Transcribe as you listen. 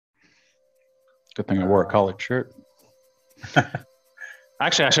Good thing I wore a collared shirt.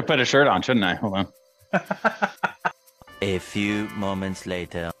 Actually, I should put a shirt on, shouldn't I? Hold on. A few moments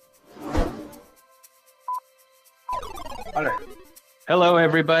later. All right. Hello,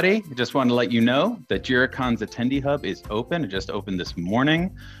 everybody. I just wanted to let you know that JiraCon's Attendee Hub is open. It just opened this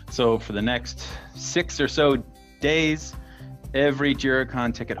morning. So for the next 6 or so days, every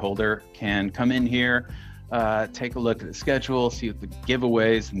JiraCon ticket holder can come in here, take a look at the schedule, see the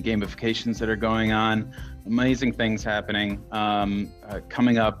giveaways and gamifications that are going on. Amazing things happening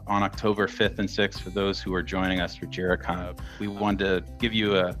coming up on October 5th and 6th for those who are joining us for JiraCon. We wanted to give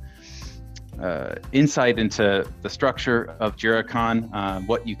you a insight into the structure of JiraCon,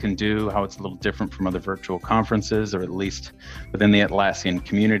 what you can do, how it's a little different from other virtual conferences, or at least within the Atlassian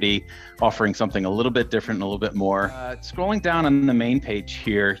community, offering something a little bit different and a little bit more. Scrolling down on the main page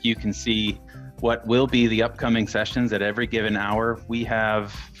here, you can see what will be the upcoming sessions at every given hour. We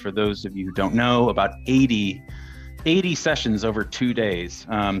have, for those of you who don't know, about 80 sessions over 2 days,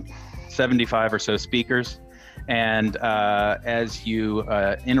 75 or so speakers. And as you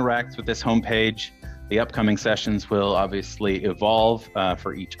interact with this homepage, the upcoming sessions will obviously evolve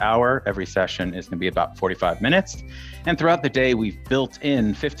for each hour. Every session is going to be about 45 minutes. And throughout the day, we've built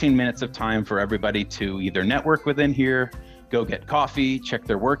in 15 minutes of time for everybody to either network within here, go get coffee, check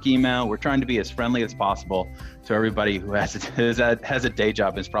their work email. We're trying to be as friendly as possible to everybody who has a day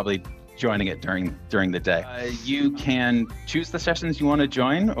job and is probably joining it during the day. You can choose the sessions you want to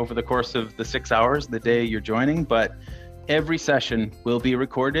join over the course of the 6 hours the day you're joining, but every session will be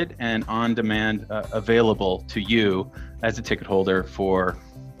recorded and on demand available to you as a ticket holder for,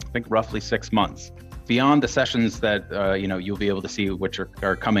 I think, roughly 6 months. Beyond the sessions that you'll be able to see which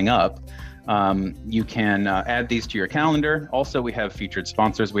are coming up, you can add these to your calendar. Also, we have featured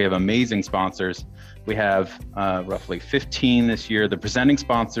sponsors. We have amazing sponsors. We have roughly 15 this year. The presenting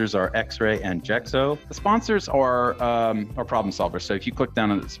sponsors are X-Ray and Gexo. The sponsors are problem solvers. So if you click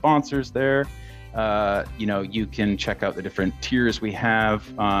down on the sponsors there, you can check out the different tiers we have.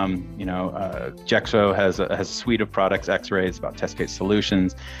 Gexo has a suite of products. X-Ray is about test case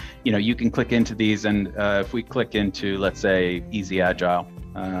solutions. You can click into these, and if we click into, let's say, Easy Agile,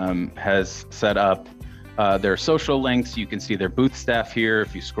 has set up their social links. You can see their booth staff here.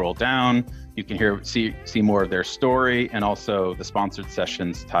 If you scroll down, you can see more of their story and also the sponsored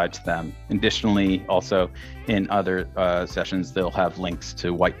sessions tied to them. Additionally, also in other sessions, they'll have links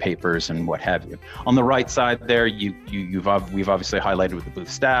to white papers and what have you. On the right side there, we've obviously highlighted with the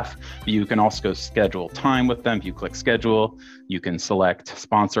booth staff. You can also schedule time with them. If you click schedule, you can select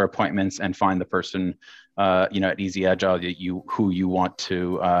sponsor appointments and find the person at Easy Agile who you want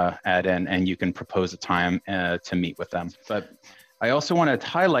to add in, and you can propose a time to meet with them. But I also want to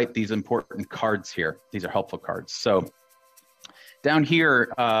highlight these important cards here. These are helpful cards. So down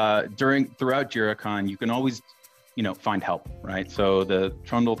here, throughout JiraCon, you can always, find help, right? So the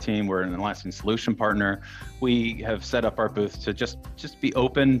Trundl team, we're an Atlassian solution partner. We have set up our booth to just be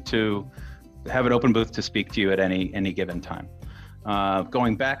open to have an open booth to speak to you at any given time.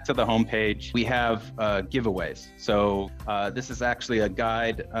 Going back to the homepage, we have giveaways. So this is actually a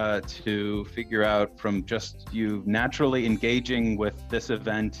guide to figure out from just you naturally engaging with this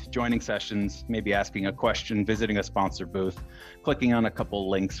event, joining sessions, maybe asking a question, visiting a sponsor booth, clicking on a couple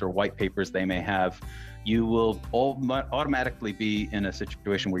links or white papers they may have. You will automatically be in a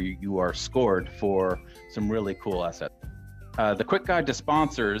situation where you are scored for some really cool assets. The quick guide to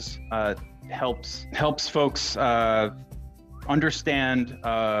sponsors helps folks understand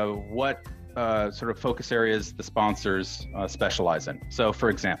what sort of focus areas the sponsors specialize in. So for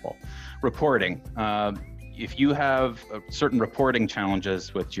example, reporting. If you have certain reporting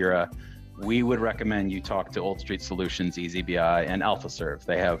challenges with Jira, we would recommend you talk to Old Street Solutions, EasyBI, and AlphaServe.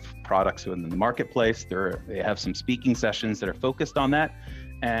 They have products within the marketplace. They have some speaking sessions that are focused on that.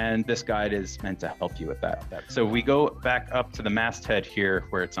 And this guide is meant to help you with that. So we go back up to the masthead here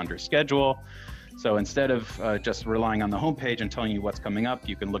where it's under schedule. So instead of just relying on the homepage and telling you what's coming up,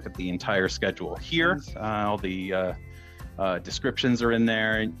 you can look at the entire schedule here. All the descriptions are in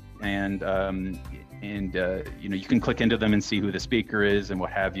there, and you can click into them and see who the speaker is and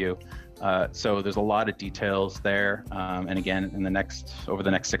what have you. So there's a lot of details there. And again, over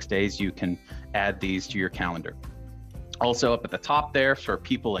the next 6 days, you can add these to your calendar. Also up at the top there for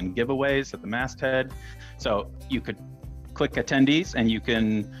people and giveaways at the masthead. So you could click attendees and you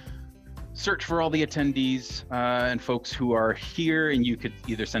can search for all the attendees and folks who are here, and you could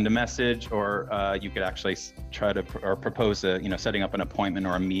either send a message or you could actually try to propose setting up an appointment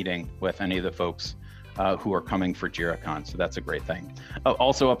or a meeting with any of the folks who are coming for JiraCon. So that's a great thing.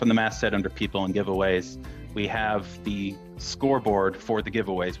 Also up in the masthead under people and giveaways, we have the scoreboard for the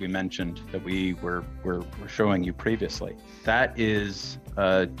giveaways we mentioned that we were showing you previously. That is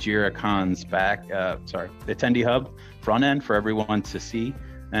JiraCon's the Attendee Hub front end for everyone to see,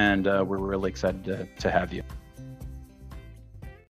 and we're really excited to have you.